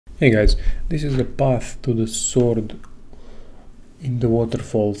Hey guys, this is the path to the sword in the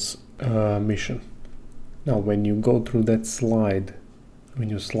Waterfalls mission. Now when you go through that slide,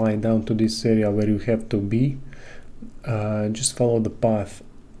 when you slide down to this area where you have to be, just follow the path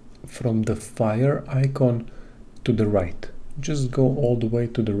from the fire icon to the right. Just go all the way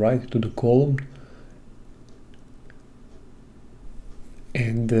to the right to the column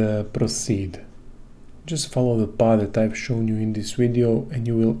and proceed. Just follow the path that I've shown you in this video and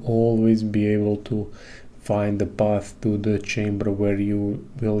you will always be able to find the path to the chamber where you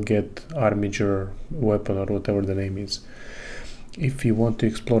will get armature, weapon, or whatever the name is. If you want to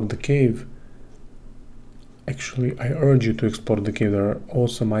explore the cave, actually I urge you to explore the cave. There are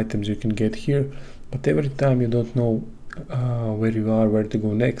awesome items you can get here, but every time you don't know where you are, where to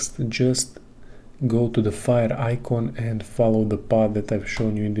go next, just go to the fire icon and follow the path that I've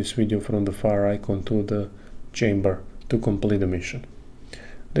shown you in this video from the fire icon to the chamber to complete the mission.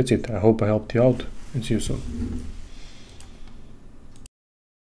 That's it. I hope I helped you out and see you soon.